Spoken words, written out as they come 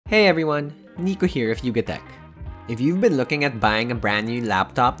Hey everyone, Nico here of Yugatech. If you've been looking at buying a brand new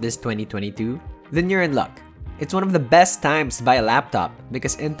laptop this 2022, then you're in luck. It's one of the best times to buy a laptop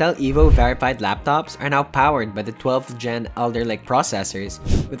because Intel Evo-verified laptops are now powered by the 12th Gen Alder Lake processors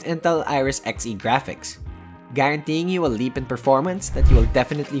with Intel Iris Xe graphics, guaranteeing you a leap in performance that you will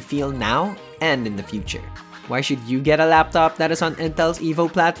definitely feel now and in the future. Why should you get a laptop that is on Intel's Evo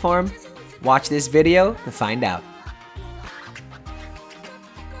platform? Watch this video to find out.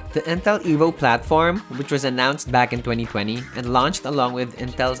 The Intel Evo platform, which was announced back in 2020 and launched along with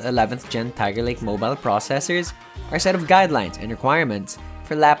Intel's 11th Gen Tiger Lake mobile processors, are a set of guidelines and requirements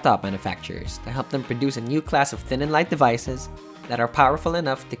for laptop manufacturers to help them produce a new class of thin and light devices that are powerful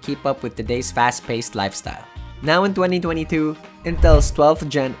enough to keep up with today's fast-paced lifestyle. Now in 2022, Intel's 12th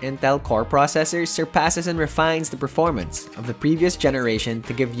Gen Intel Core processor surpasses and refines the performance of the previous generation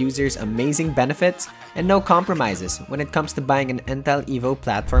to give users amazing benefits and no compromises when it comes to buying an Intel Evo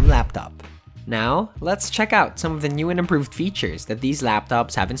platform laptop. Now, let's check out some of the new and improved features that these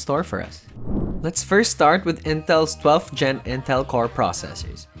laptops have in store for us. Let's first start with Intel's 12th Gen Intel Core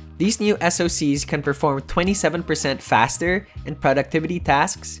processors. These new SoCs can perform 27% faster in productivity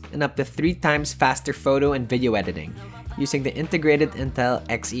tasks and up to 3 times faster photo and video editing using the integrated Intel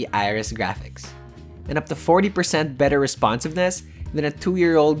Xe Iris graphics, and up to 40% better responsiveness than a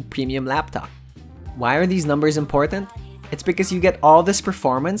 2-year-old premium laptop. Why are these numbers important? It's because you get all this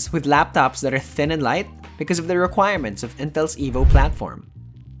performance with laptops that are thin and light because of the requirements of Intel's Evo platform.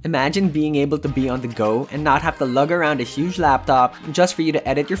 Imagine being able to be on the go and not have to lug around a huge laptop just for you to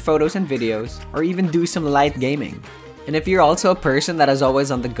edit your photos and videos or even do some light gaming. And if you're also a person that is always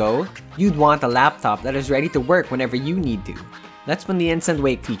on the go, you'd want a laptop that is ready to work whenever you need to. That's when the instant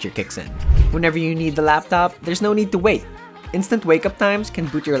wake feature kicks in. Whenever you need the laptop, there's no need to wait. Instant wake-up times can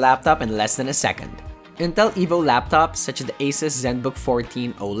boot your laptop in less than a second. Intel Evo laptops such as the Asus ZenBook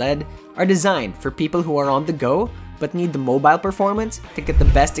 14 OLED are designed for people who are on the go but need the mobile performance to get the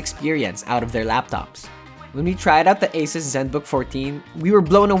best experience out of their laptops. When we tried out the Asus ZenBook 14, we were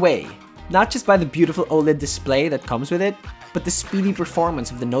blown away, not just by the beautiful OLED display that comes with it, but the speedy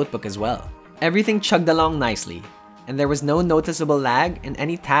performance of the notebook as well. Everything chugged along nicely, and there was no noticeable lag in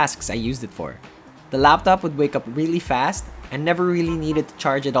any tasks I used it for. The laptop would wake up really fast and never really needed to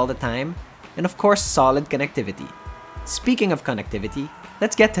charge it all the time, and of course solid connectivity. Speaking of connectivity,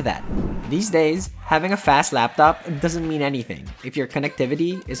 let's get to that. These days, having a fast laptop doesn't mean anything if your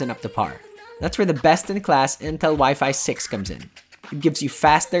connectivity isn't up to par. That's where the best-in-class Intel Wi-Fi 6 comes in. It gives you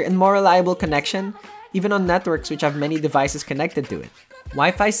faster and more reliable connection, even on networks which have many devices connected to it.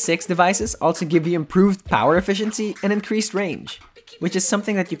 Wi-Fi 6 devices also give you improved power efficiency and increased range, which is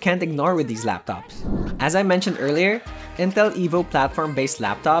something that you can't ignore with these laptops. As I mentioned earlier, Intel Evo platform-based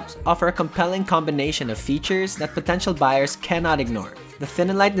laptops offer a compelling combination of features that potential buyers cannot ignore. The thin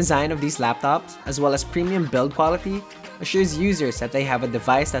and light design of these laptops, as well as premium build quality, assures users that they have a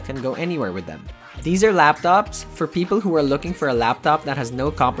device that can go anywhere with them. These are laptops for people who are looking for a laptop that has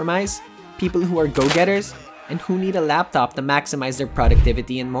no compromise, people who are go-getters, and who need a laptop to maximize their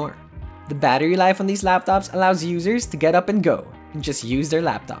productivity and more. The battery life on these laptops allows users to get up and go and just use their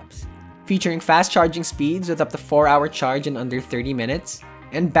laptops, featuring fast charging speeds with up to 4-hour charge in under 30 minutes,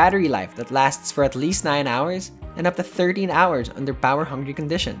 and battery life that lasts for at least 9 hours and up to 13 hours under power-hungry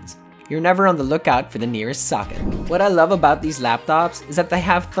conditions. You're never on the lookout for the nearest socket. What I love about these laptops is that they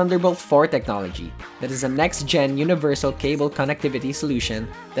have Thunderbolt 4 technology that is a next-gen universal cable connectivity solution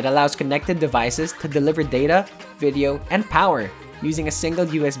that allows connected devices to deliver data, video, and power using a single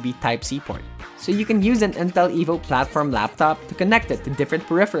USB Type-C port. So you can use an Intel Evo platform laptop to connect it to different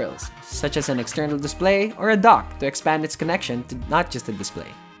peripherals, such as an external display or a dock to expand its connection to not just a display,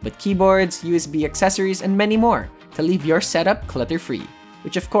 but keyboards, USB accessories, and many more to leave your setup clutter-free,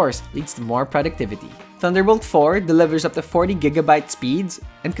 which of course leads to more productivity. Thunderbolt 4 delivers up to 40GB speeds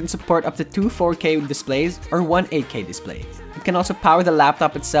and can support up to 2 4K displays or 1 8K display. It can also power the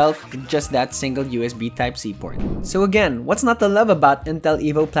laptop itself with just that single USB Type-C port. So again, what's not to love about Intel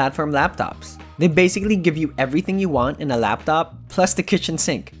Evo platform laptops? They basically give you everything you want in a laptop plus the kitchen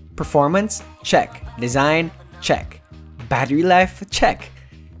sink. Performance? Check. Design? Check. Battery life? Check.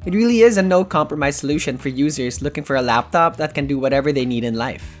 It really is a no-compromise solution for users looking for a laptop that can do whatever they need in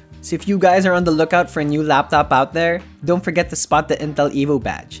life. So if you guys are on the lookout for a new laptop out there, don't forget to spot the Intel Evo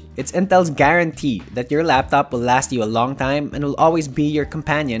badge. It's Intel's guarantee that your laptop will last you a long time and will always be your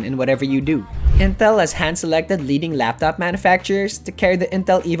companion in whatever you do. Intel has hand-selected leading laptop manufacturers to carry the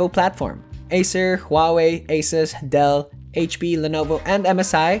Intel Evo platform. Acer, Huawei, Asus, Dell, HP, Lenovo, and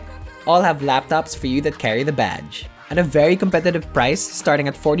MSI all have laptops for you that carry the badge. At a very competitive price starting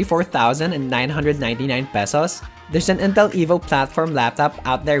at 44,999 pesos, there's an Intel Evo platform laptop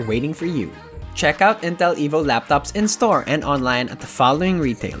out there waiting for you. Check out Intel Evo laptops in-store and online at the following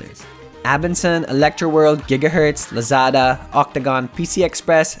retailers: Abinson, Electroworld, Gigahertz, Lazada, Octagon, PC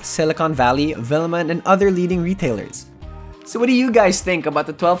Express, Silicon Valley, Vilman, and other leading retailers. So what do you guys think about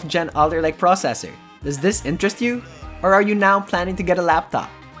the 12th Gen Alder Lake processor? Does this interest you? Or are you now planning to get a laptop?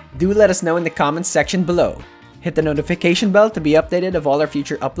 Do let us know in the comments section below. Hit the notification bell to be updated of all our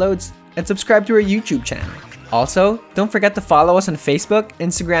future uploads, and subscribe to our YouTube channel. Also, don't forget to follow us on Facebook,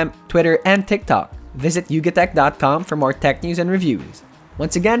 Instagram, Twitter, and TikTok. Visit yugatech.com for more tech news and reviews.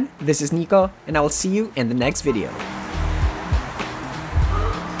 Once again, this is Nico, and I will see you in the next video.